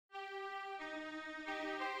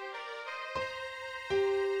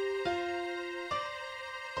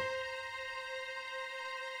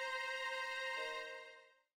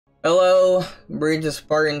Hello, Bridge of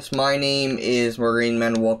Spartans. My name is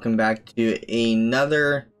Marineman. Welcome back to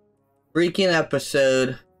another freaking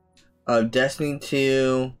episode of Destiny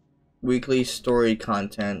 2 weekly story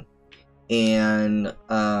content. And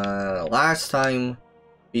last time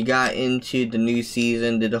we got into the new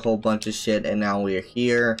season, did a whole bunch of shit, and now we're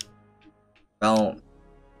here. Well,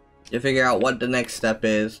 to figure out what the next step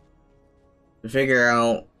is, to figure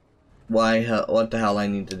out what the hell I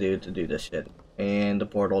need to do this shit. And the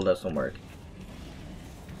portal doesn't work.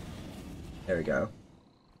 There we go.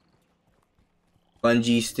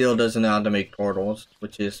 Bungie still doesn't know how to make portals,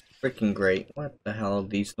 which is freaking great. What the hell are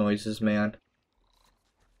these noises, man?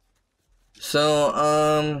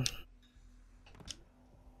 So,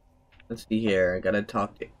 let's see here. I gotta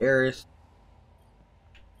talk to Eris.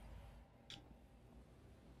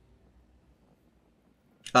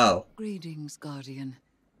 Oh. Greetings, Guardian.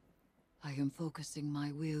 I am focusing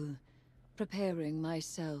my will, preparing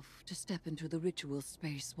myself to step into the ritual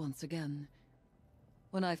space once again.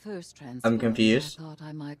 When I first transformed, I'm confused. I thought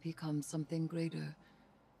I might become something greater.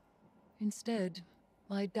 Instead,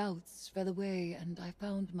 my doubts fell away and I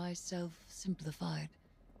found myself simplified,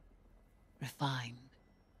 refined.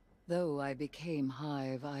 Though I became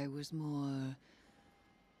Hive, I was more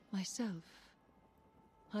myself.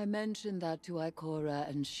 I mentioned that to Ikora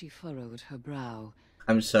and she furrowed her brow.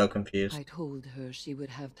 I'm so confused. I told her she would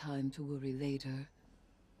have time to worry later.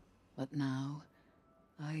 But now,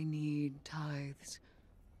 I need tithes.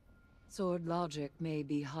 Sword logic may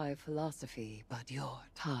be high philosophy, but your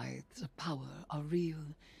tithes of power are real.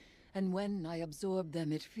 And when I absorb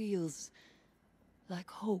them, it feels like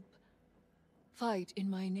hope. Fight in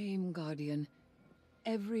my name, Guardian.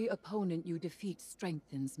 Every opponent you defeat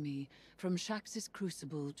strengthens me, from Shax's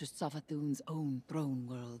crucible to Savathun's own throne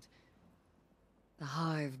world. The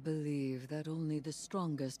Hive believe that only the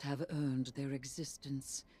strongest have earned their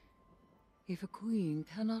existence. If a queen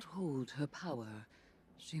cannot hold her power,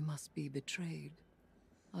 she must be betrayed.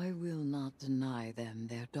 I will not deny them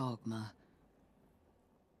their dogma.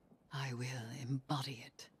 I will embody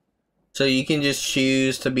it. So you can just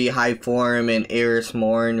choose to be high form and Eris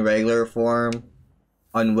Morn regular form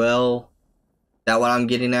on will? Is that what I'm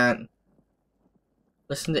getting at?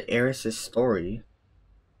 Listen to Eris's story.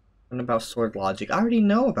 What about sword logic? I already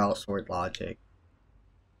know about sword logic.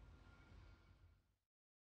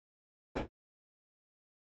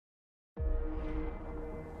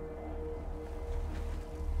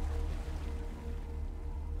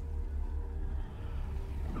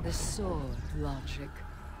 The sword logic.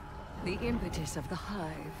 The impetus of the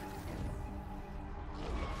Hive.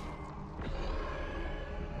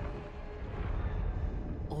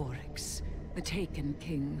 Oryx, the Taken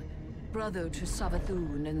King, brother to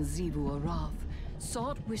Savathun and Xivu Arath,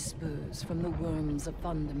 sought whispers from the worms of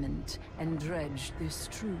fundament and dredged this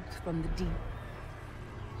truth from the deep.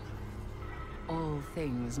 All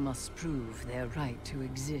things must prove their right to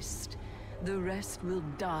exist. The rest will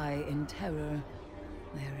die in terror.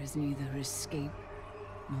 There is neither escape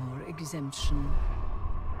nor exemption.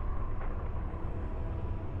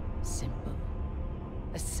 Simple,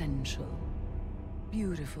 essential,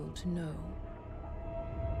 beautiful to know.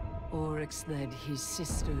 Oryx led his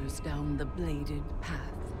sisters down the bladed path.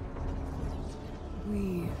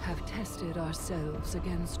 We have tested ourselves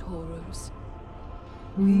against horrors.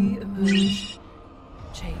 We emerged,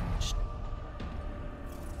 changed.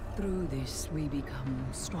 Through this, we become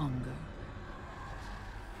stronger.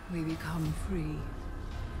 We become free.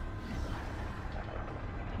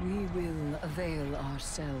 We will avail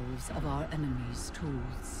ourselves of our enemy's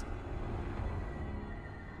tools.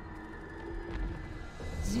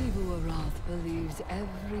 Xivu Arath believes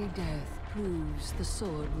every death proves the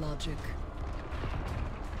sword logic.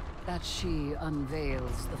 That she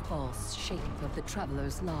unveils the false shape of the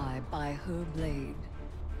Traveler's lie by her blade.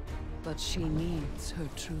 But she needs her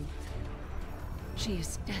truth. She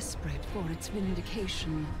is desperate for its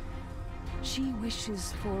vindication. She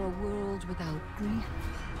wishes for a world without grief,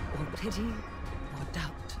 or pity, or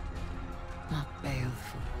doubt. Not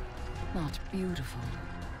baleful, not beautiful.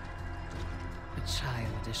 A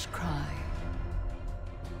childish cry.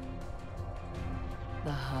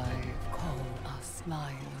 The Hive call us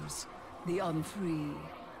liars, the unfree,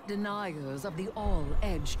 deniers of the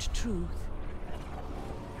all-edged truth.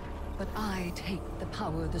 But I take the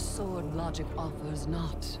power the sword logic offers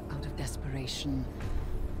not out of desperation,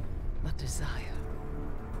 but desire.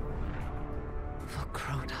 For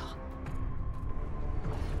Crota.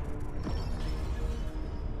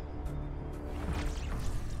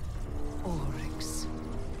 Oryx.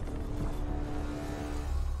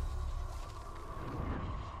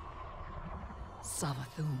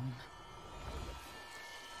 Savathun.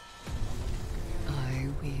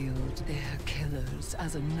 wield their killers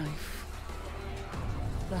as a knife.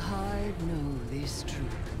 The Hive know this truth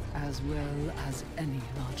as well as any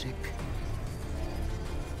logic.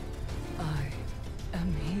 I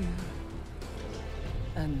am here,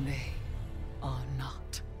 and they are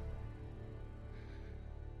not.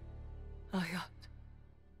 Ayat.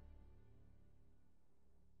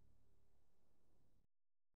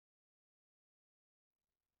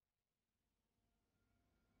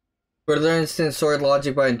 Further instance sword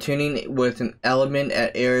logic by tuning with an element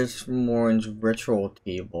at Erismorn's ritual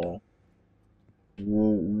table.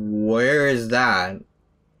 Where is that?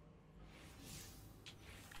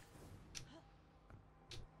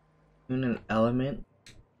 Tune an element?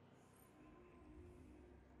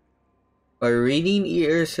 By reading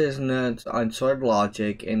Iris's notes on sword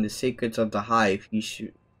logic and the secrets of the Hive,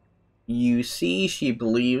 you see she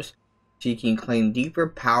believes she can claim deeper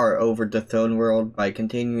power over the throne world by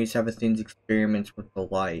continuing Savathun's experiments with the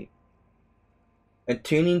light.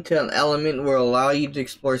 Attuning to an element will allow you to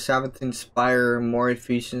explore Savathun's spire more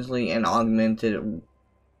efficiently and augment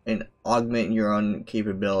your own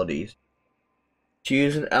capabilities.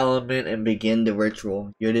 Choose an element and begin the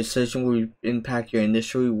ritual. Your decision will impact your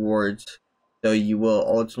initial rewards, though you will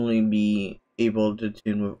ultimately be able to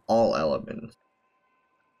tune with all elements.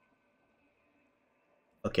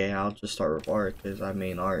 Okay, I'll just start with art because I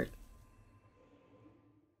main art.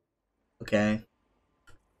 Okay.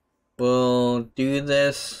 We'll do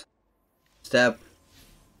this step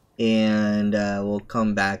and we'll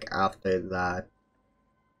come back after that.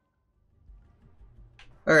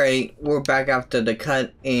 Alright, we're back after the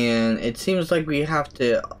cut, and it seems like we have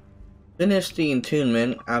to finish the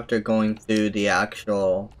attunement after going through the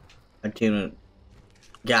actual attunement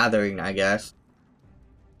gathering, I guess.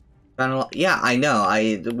 Yeah, I know.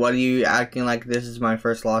 What are you acting like this is my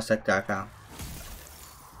first lost sector I found?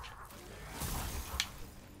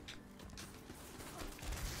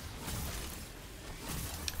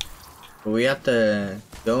 But we have to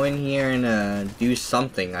go in here and do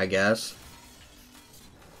something, I guess.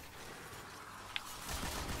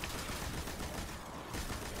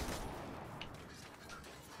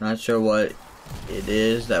 Not sure what it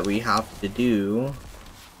is that we have to do.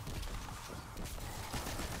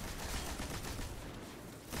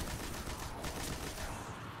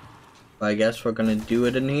 But I guess we're gonna do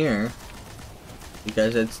it in here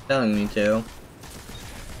because it's telling me to.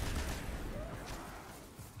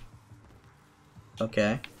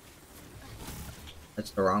 Okay.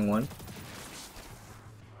 That's the wrong one.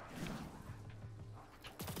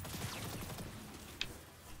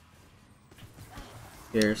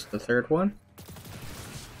 Here's the third one.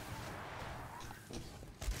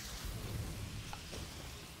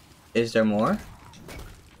 Is there more?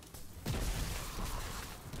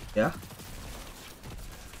 Yeah.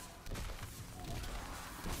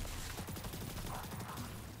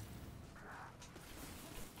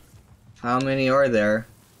 How many are there?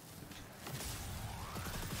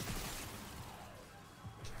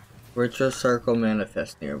 Virtual circle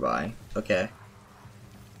manifest nearby. Okay.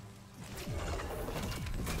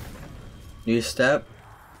 New step.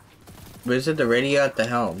 Visit the radio at the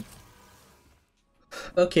helm.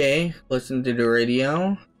 Okay, listen to the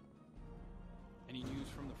radio. Any news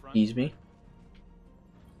from the front? Excuse me.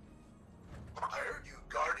 I heard you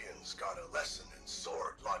Guardians got a lesson in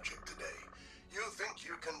sword logic today. You think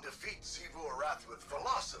you can defeat Sivu Arath with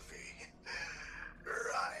philosophy?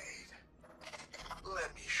 Right.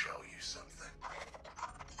 Let me show you something.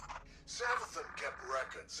 Savathun kept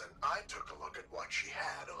records, and I took a look at what she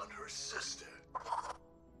had on her sister.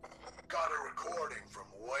 Got a recording from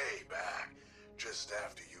way back, just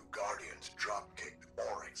after you Guardians drop-kicked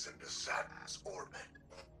Oryx into Saturn's orbit.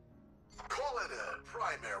 Call it a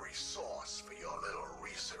primary source for your little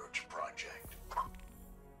research project.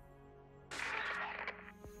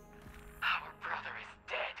 Our brother is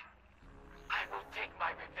dead. I will take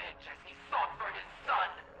my revenge as he sought for his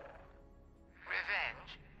son.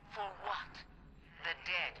 Revenge? For what? The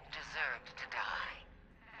dead deserved to die.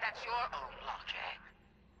 That's your own logic.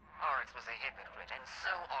 Oryx was a hypocrite, and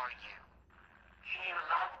so are you. He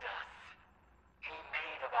loved us. He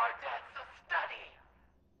made of our deaths a study.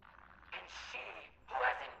 And she, who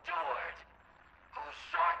has endured, who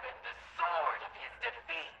sharpened the sword of his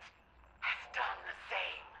defeat, has done the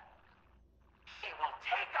same. She will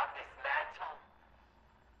take up his mantle.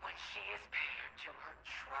 When she is paired to her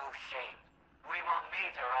true shape, we will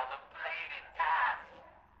meet her on the bladed path.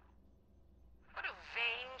 What a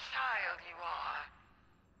vain child you are.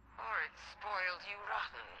 Oryx spoiled you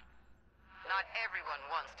rotten. Not everyone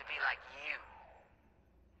wants to be like you.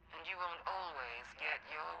 And you won't always get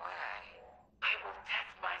your way. I will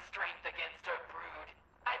test my strength against her brood,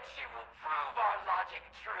 and she will prove our logic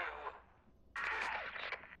true.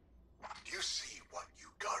 Do you see what you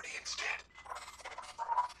Guardians did?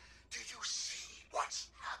 Do you see what's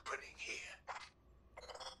happening here?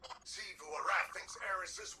 Sivu Arath thinks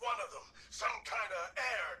Eris is one of them, some kind of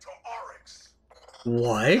heir to Oryx.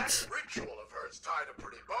 What? That ritual of hers tied a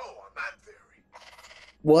pretty bow on that theory.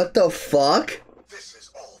 What the fuck? This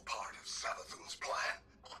is all part of Savathun's plan.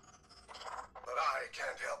 But I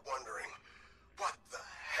can't help wondering, what the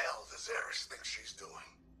hell does Eris think she's doing?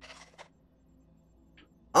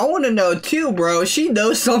 I want to know too, bro. She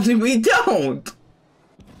knows something we don't.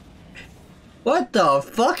 What the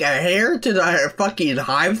fuck? A heir to the fucking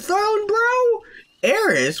Hive Throne, bro?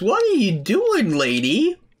 Eris, what are you doing,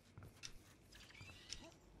 lady?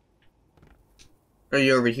 Are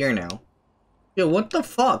you over here now? Yo, what the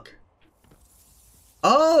fuck?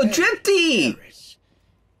 Oh, Hey, Drifty! Eris.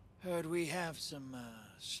 Heard we have some,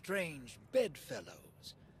 strange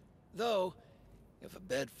bedfellows. Though, if a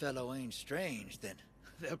bedfellow ain't strange, then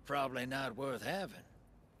they're probably not worth having.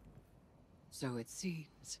 So it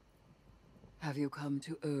seems. Have you come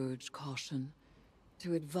to urge caution?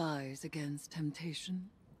 To advise against temptation?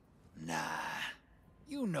 Nah,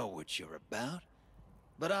 you know what you're about.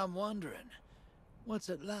 But I'm wondering, what's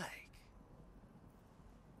it like?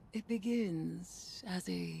 It begins as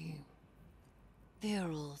a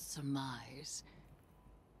feral surmise.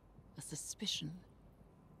 A suspicion.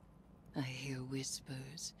 I hear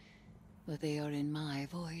whispers, but they are in my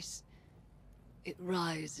voice. It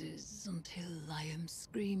rises until I am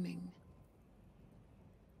screaming.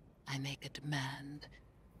 I make a demand.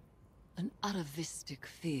 An atavistic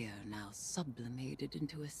fear now sublimated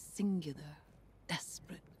into a singular,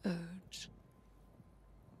 desperate urge.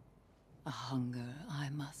 A hunger I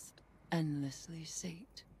must endlessly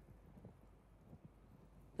sate.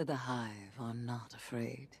 But the Hive are not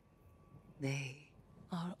afraid. They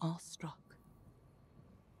are awestruck.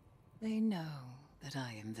 They know that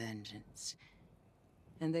I am vengeance,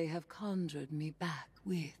 and they have conjured me back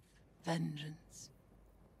with vengeance.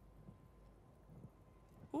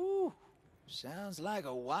 Ooh, sounds like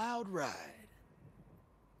a wild ride.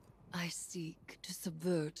 I seek to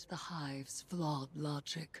subvert the Hive's flawed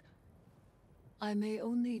logic. I may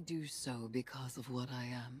only do so because of what I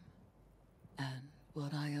am, and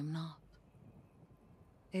what I am not.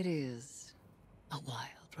 It is a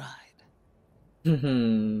wild ride.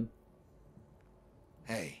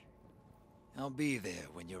 Hey, I'll be there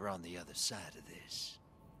when you're on the other side of this.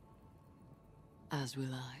 As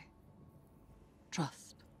will I.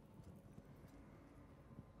 Trust.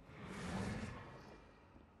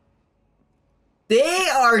 They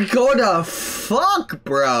are gonna fuck,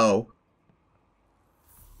 bro.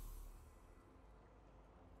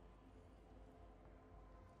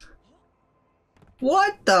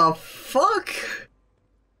 What the fuck?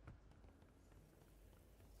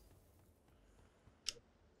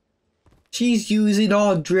 She's using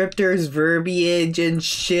all Drifter's verbiage and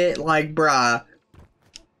shit, like, bruh.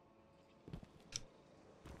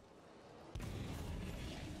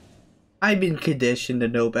 I've been conditioned to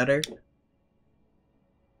know better.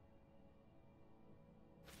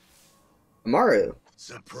 Amaru.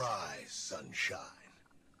 Surprise, sunshine.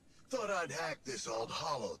 Thought I'd hack this old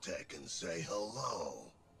holotech and say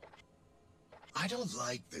hello. I don't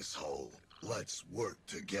like this whole let's work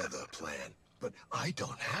together plan, but I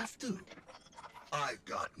don't have to. I've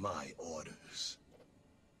got my orders.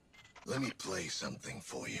 Let me play something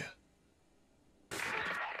for you.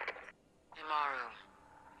 Imaru,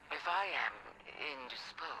 if I am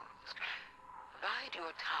indisposed, bide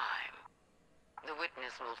your time. The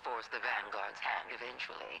witness will force the Vanguard's hand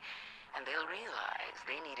eventually, and they'll realize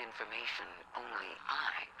they need information only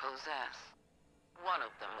I possess. One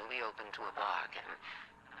of them will be open to a bargain.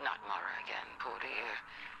 Not Mara again, poor dear.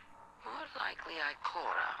 More likely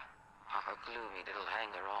Ikora, or her gloomy little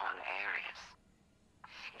hanger-on Ares.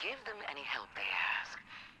 Give them any help they ask.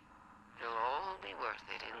 It'll all be worth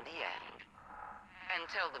it in the end. And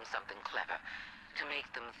tell them something clever, to make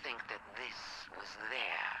them think that this was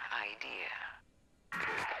their idea.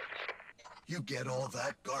 You get all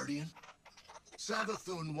that, Guardian?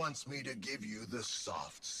 Savathun wants me to give you the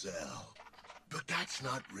soft sell. But that's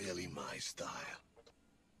not really my style.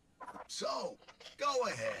 So, go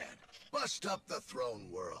ahead. Bust up the throne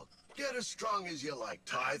world. Get as strong as you like.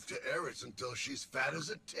 Tithe to Eris until she's fat as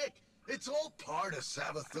a tick. It's all part of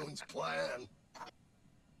Savathun's plan.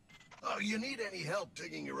 Oh, you need any help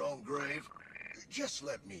digging your own grave? Just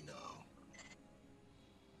let me know.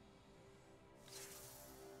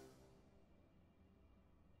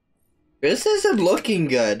 This isn't looking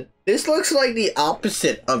good. This looks like the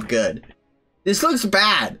opposite of good. This looks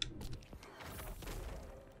bad.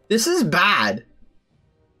 This is bad.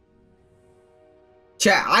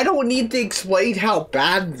 Chat, I don't need to explain how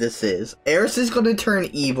bad this is. Eris is gonna turn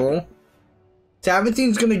evil.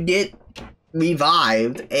 Sabathion's gonna get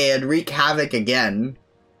revived and wreak havoc again.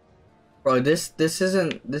 Bro, this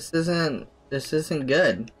isn't good. This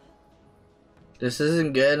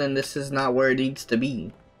isn't good, and this is not where it needs to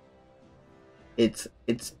be. This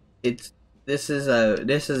is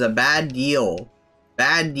a bad deal.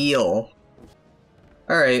 Bad deal.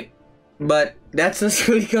 Alright. But that's this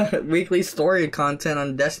weekly story content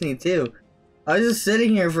on Destiny 2. I was just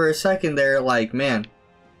sitting here for a second there like, man,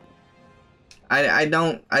 I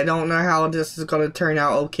don't know how this is gonna turn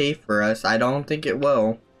out okay for us. I don't think it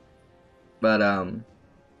will. But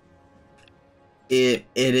it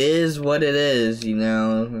is what it is, you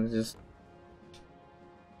know. Just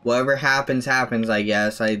whatever happens, I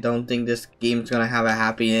guess. I don't think this game's gonna have a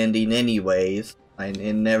happy ending anyways.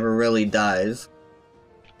 It never really does.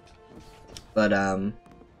 But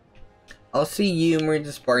I'll see you, Marine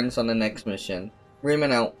Spartans, on the next mission.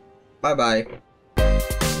 Marineman out. Bye bye.